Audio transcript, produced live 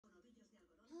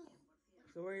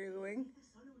So where are you going?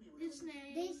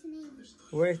 Disney.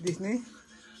 Where's Disney?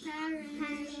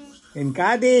 Paris. In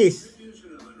Cadiz.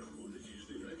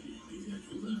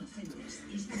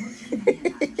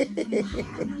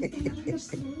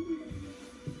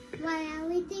 Why are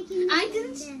we taking? I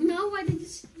didn't know. Why did you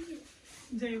say it?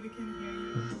 Jay, we can hear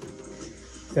you.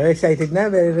 So excited na?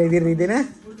 Very ready na?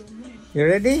 You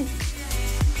ready?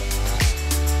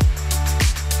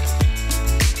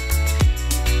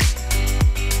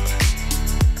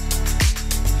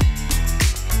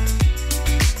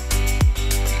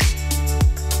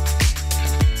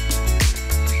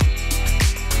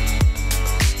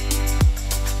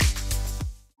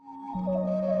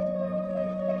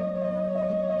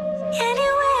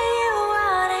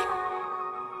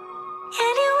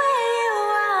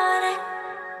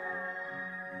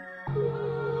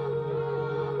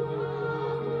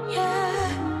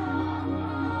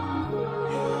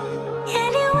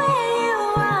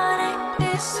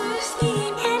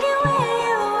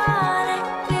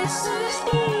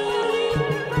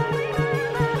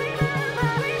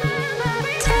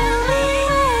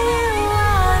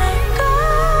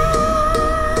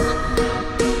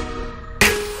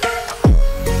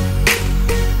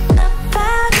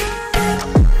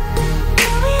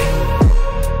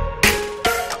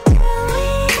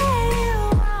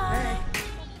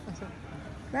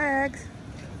 Next.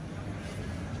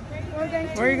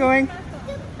 Where are you going?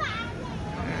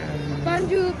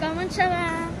 Bonjour, comment ça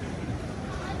va?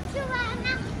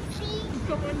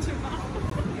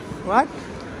 What?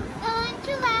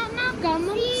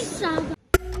 Comment ça va?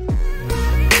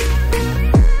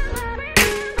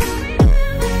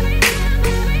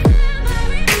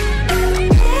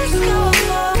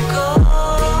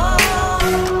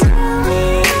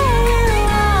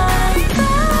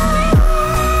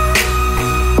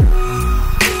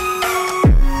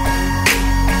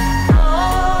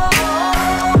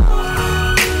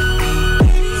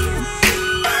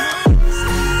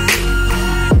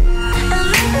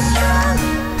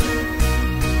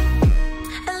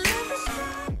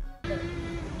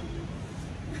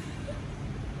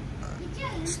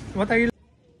 What are you?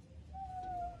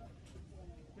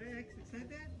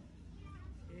 Excited?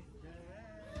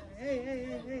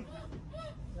 Hey.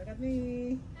 Look at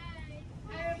me.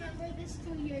 I remember this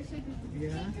 2 years ago.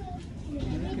 Yeah.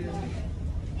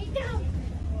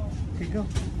 Hey, go.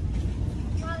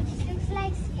 Wow, this looks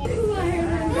like scary. I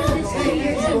remember this 2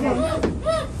 years ago.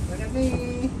 Look at me.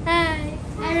 Hi.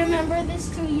 I remember this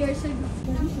 2 years ago.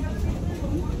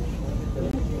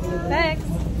 Thanks.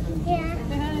 Yeah.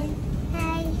 Hi.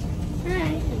 Hi.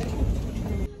 Hi.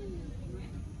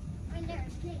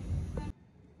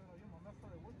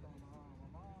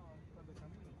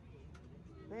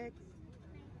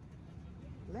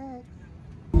 Lex.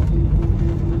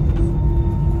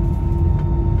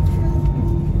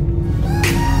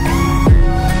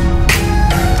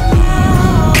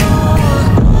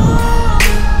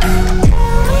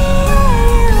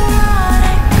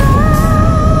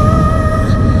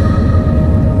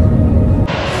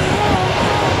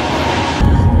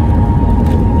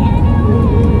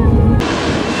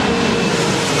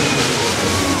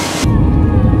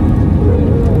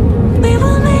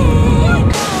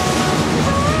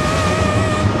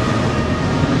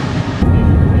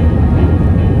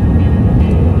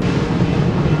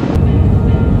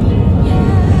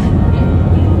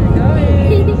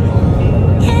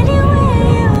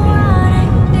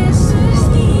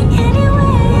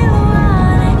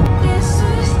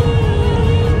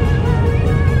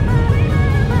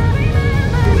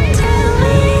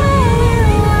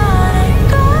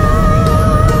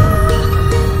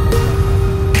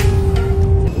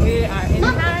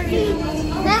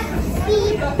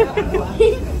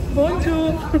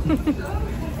 Bonjour.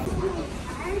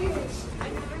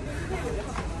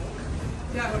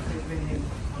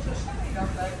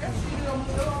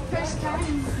 First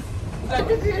time. But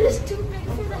the girl is too big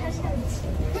for the headlights.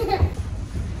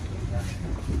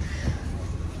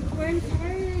 We're in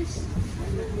Paris.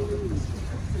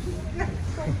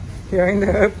 You're in the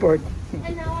airport.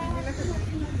 And now I want to go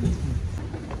pee.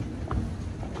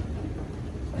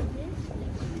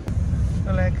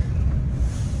 Alex.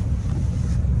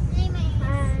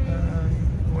 Hi.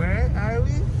 Where are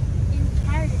we? In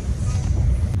Paris.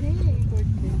 We're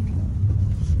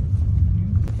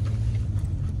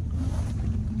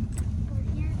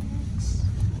here next.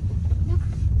 Look,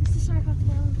 this is our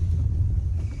hotel.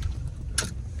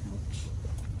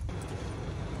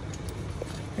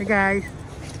 Hey guys.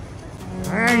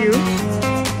 Where are you?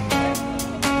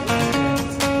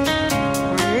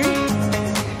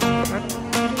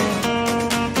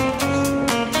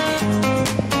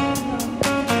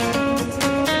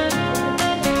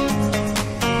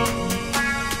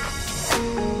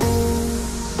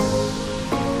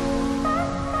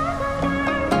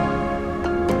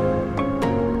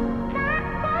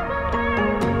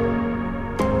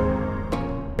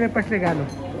 Pas regalo.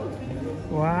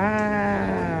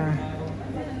 Wow.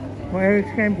 Where it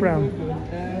came from?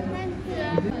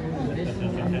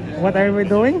 What are we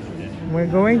doing? We're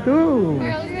going to.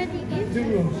 We're already in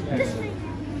Disney.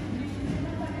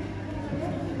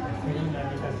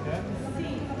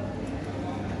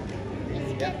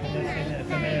 It's getting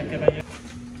nighttime.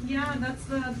 Yeah, that's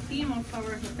the theme of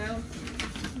our hotel.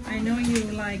 I know you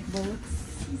like boats.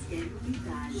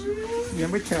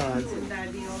 Never charge.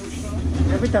 Daddy also.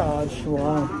 Never charge. Wow.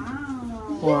 Wow.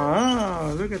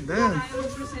 Wow. Look at that. Tayo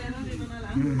crucero dito na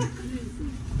lang.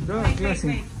 Go, Wait.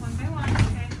 closing. One by one,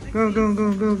 okay?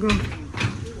 Go.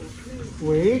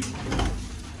 Wait.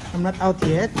 I'm not out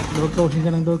yet. Door closing ka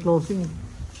ng door closing.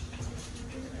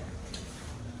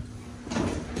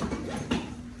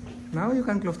 Now you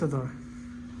can close the door.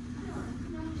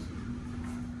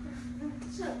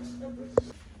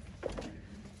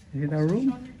 Is it our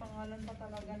room? May pangalan pa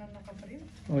talaga na nakaprint.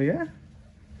 Oh yeah?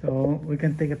 So we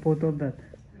can take a photo of that.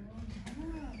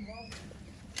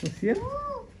 So see it?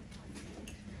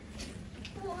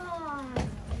 Wow.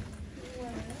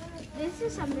 This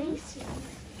is amazing.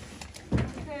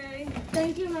 Okay.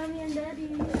 Thank you, Mommy and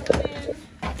Daddy. Then,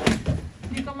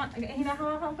 hindi ko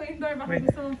hinahawakan ko yung door. Baka Wait.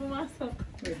 gusto mong pumasok.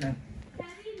 Wait lang.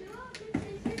 Daddy, look, this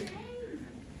is your name.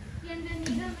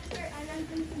 Bienvenido, Mr. Alan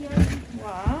Confion.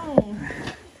 Wow.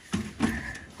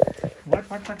 What's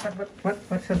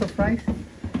the surprise?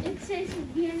 It says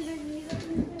bienvenido,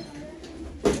 Mr.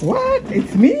 Alan. What?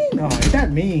 It's me? No, it's not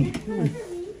me.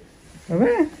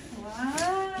 Okay.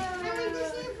 Wow.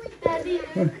 Daddy,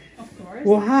 Of course.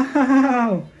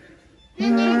 Wow.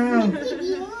 Wow.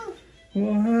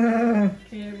 Wow.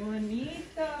 Que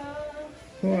bonito.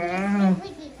 Wow.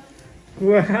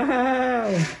 Wow.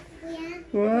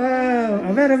 Wow.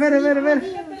 A ver. Chocolate.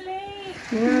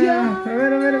 Wow. A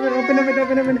ver. Open it.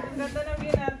 Ganda na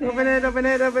view natin. Open it. A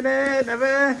ver.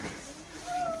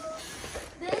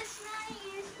 this night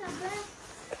is the best.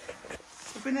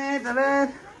 Open it. A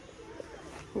ver.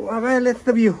 A ver, let's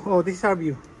the view. Oh, this is our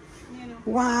view. Yan o.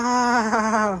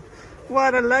 Wow.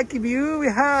 What a lucky view we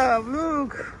have.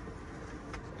 Look.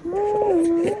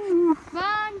 Woo.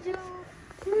 Bonjour.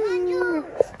 Bonjour.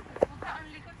 Ang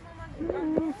likot mo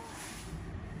mag-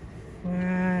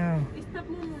 Wow. I-stop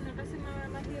mo muna kasi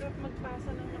mahirap magpasa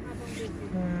ng mahabang video.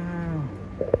 Wow.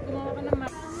 Gumawa ka ng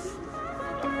map.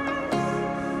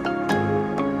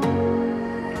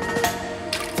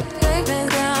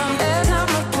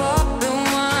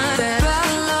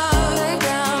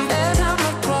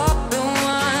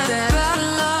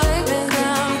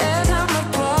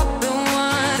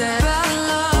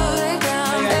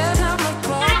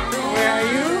 Where are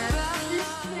you?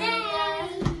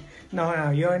 Disney. No,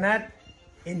 you're not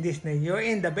in Disney. You're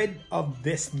in the bed of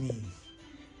Disney.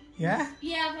 Yeah?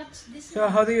 Yeah, but Disney. So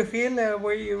how do you feel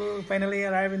where you finally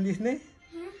arrive in Disney?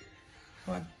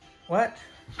 What?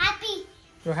 Happy.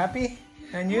 You're happy?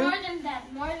 And you? More than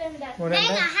that. More than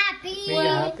mega that? happy.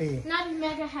 Mega happy. Not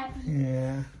mega happy.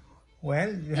 Yeah.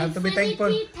 Well, you have to be thankful.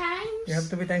 Infinity times. You have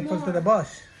to be thankful to more. the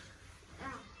boss.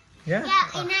 Yeah?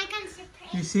 Yeah, and I can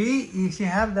surprise. You see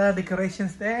have the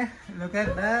decorations there. Look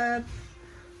at that.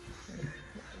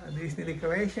 Disney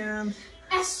decorations.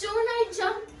 As soon I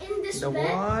jumped in this The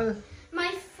bed, wall.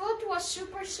 my foot was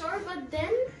super sore, but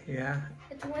then Yeah.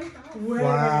 it went off.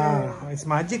 Wow. It's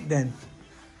magic then.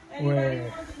 Anybody Where?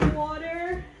 want some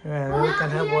water? Well, we can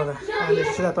have water. And this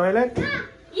is the toilet.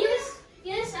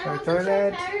 Yes, I Our want to try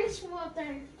toilet. Paris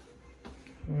water.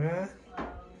 Yeah.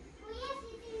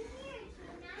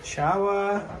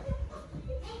 Shower. I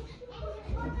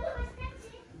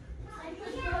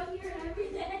could go here every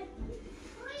day.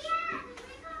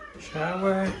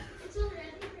 Shower. It's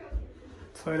already broken.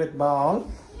 Toilet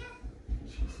bowl.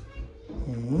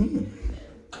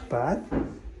 Bath.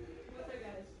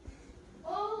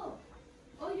 Oh,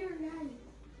 you're right.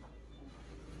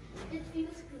 It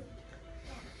feels good.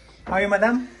 How are you,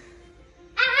 madam?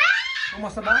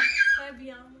 Kumusta ba?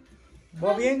 Sabiang.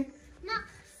 Bobbying? No,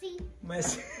 see.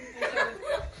 Mas.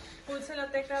 Food sa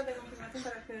teka, de kung natin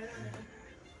karakter.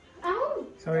 Oh.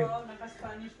 Sorry. Oo,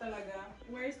 naka-Spanish talaga.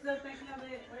 Where's the teka?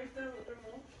 Where's the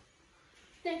remote?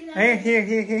 Take that. Hey, here.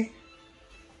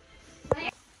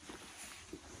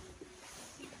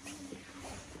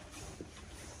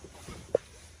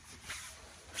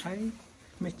 Hi,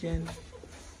 Miss Jen.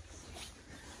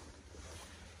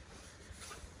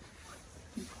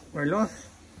 We're lost.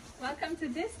 Welcome to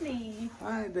Disney.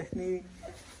 Hi, Disney.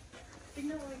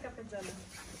 Tignan mo yung kape dyan.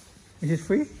 Is it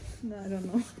free? No, I don't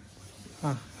know.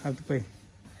 Have to pay.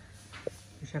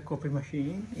 There's a coffee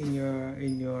machine in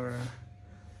your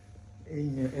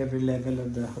every level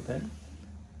of the hotel.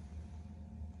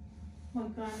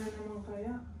 Magkano naman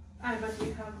kaya? Ay, but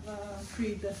we have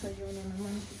free desayuno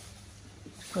naman.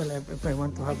 Well, if I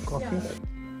want to have coffee.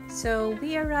 So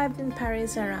we arrived in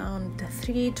Paris around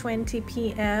 3:20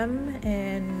 p.m.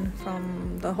 and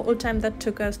from the whole time that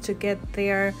took us to get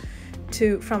there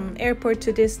from airport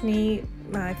to Disney,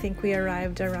 I think we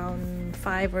arrived around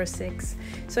 5 or 6,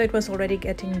 so it was already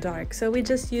getting dark. So we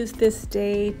just used this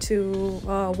day to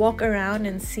walk around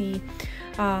and see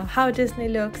how Disney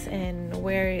looks and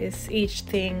where is each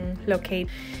thing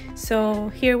located. So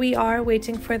here we are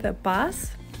waiting for the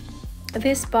bus.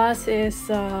 This bus is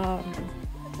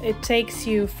it takes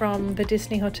you from the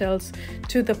Disney hotels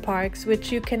to the parks,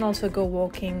 which you can also go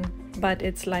walking, but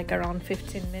it's like around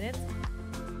 15 minutes.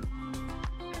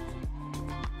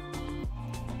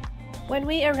 When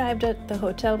we arrived at the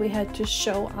hotel, we had to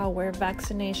show our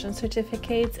vaccination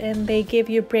certificates, and they give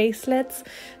you bracelets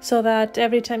so that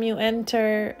every time you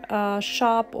enter a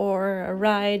shop or a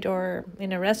ride or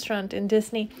in a restaurant in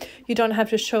Disney, you don't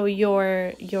have to show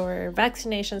your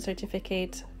vaccination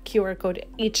certificate QR code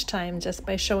each time. Just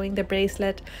by showing the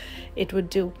bracelet, it would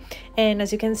do. And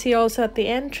as you can see also at the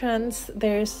entrance,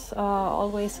 there's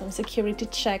always some security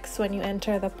checks when you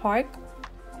enter the park.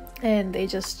 And they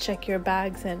just check your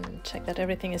bags and check that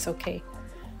everything is okay.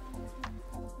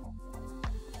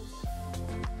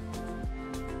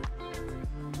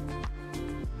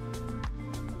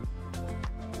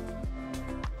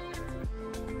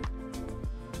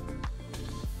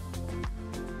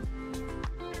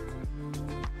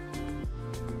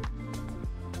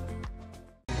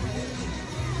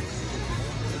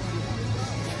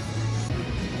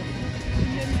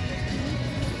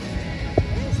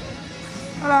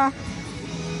 Hola.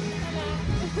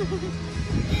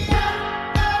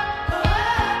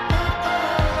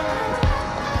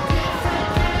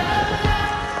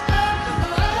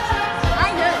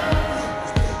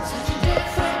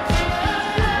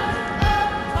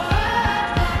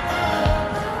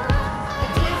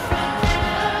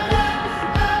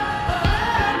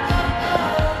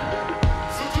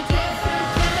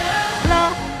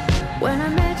 When I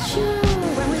met you,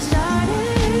 when we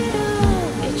started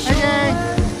off, it sure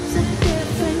was a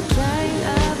different kind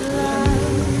of love.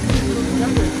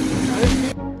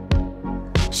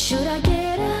 Should I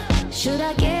get up? Should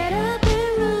I get up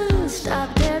and run?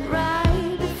 Stop dead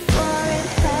right before it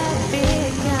had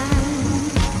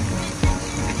begun.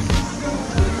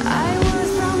 I was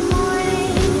the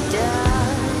morning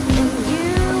dove, and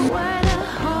you were the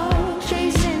hope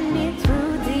chasing me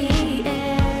through the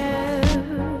air.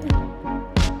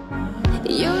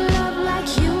 You love like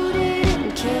you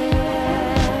didn't care.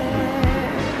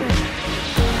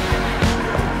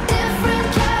 Different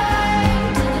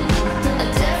kind, a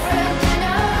different kind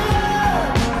of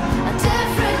love. A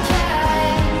different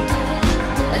kind,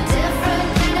 a different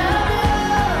kind of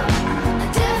love. A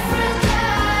different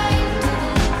kind,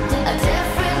 a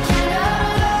different kind of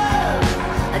love.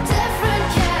 A different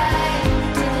kind,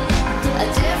 a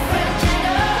different kind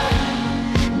of.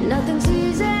 Nothing's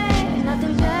easy,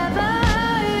 nothing's ever.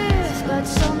 But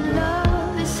some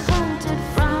love is haunted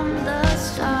from the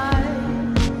start.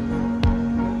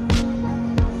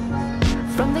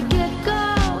 From the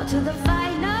get-go to the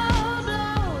final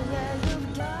blow, yeah,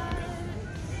 you've got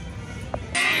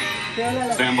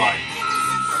it. Stand by.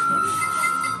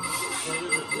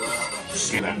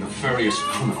 See that nefarious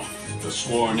criminal, the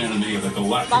sworn enemy of the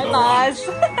Galactic Alliance,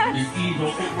 the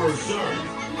evil Emperor Zurg.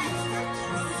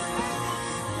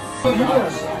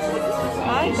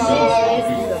 Hi guys.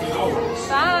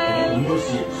 Bye.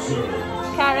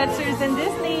 Characters in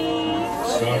Disney.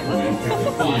 Startling picked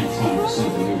a fine time to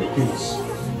send the new recruits.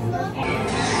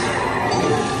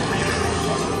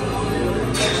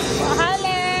 Oh, hi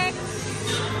Lex.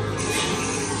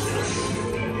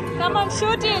 Come on,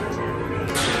 shoot it.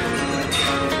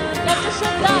 You have to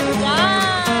shoot that. Yeah.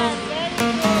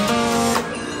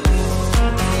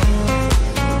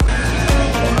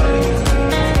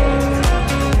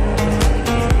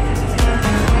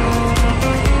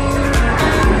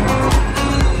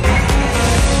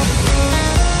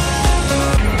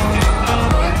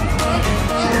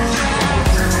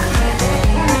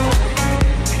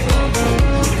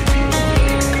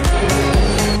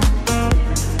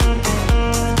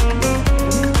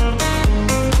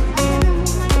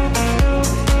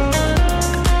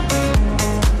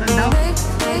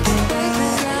 Very good.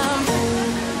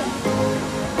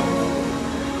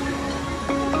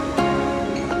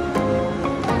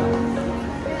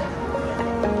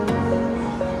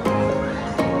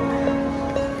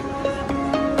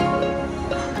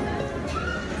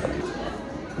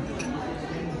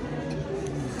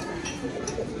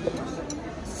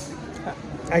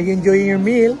 Are you enjoying your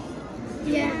meal?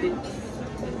 Yeah.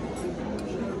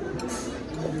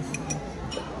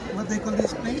 they call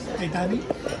this place? Titanic?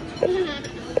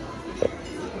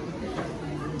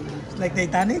 It's like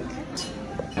Titanic?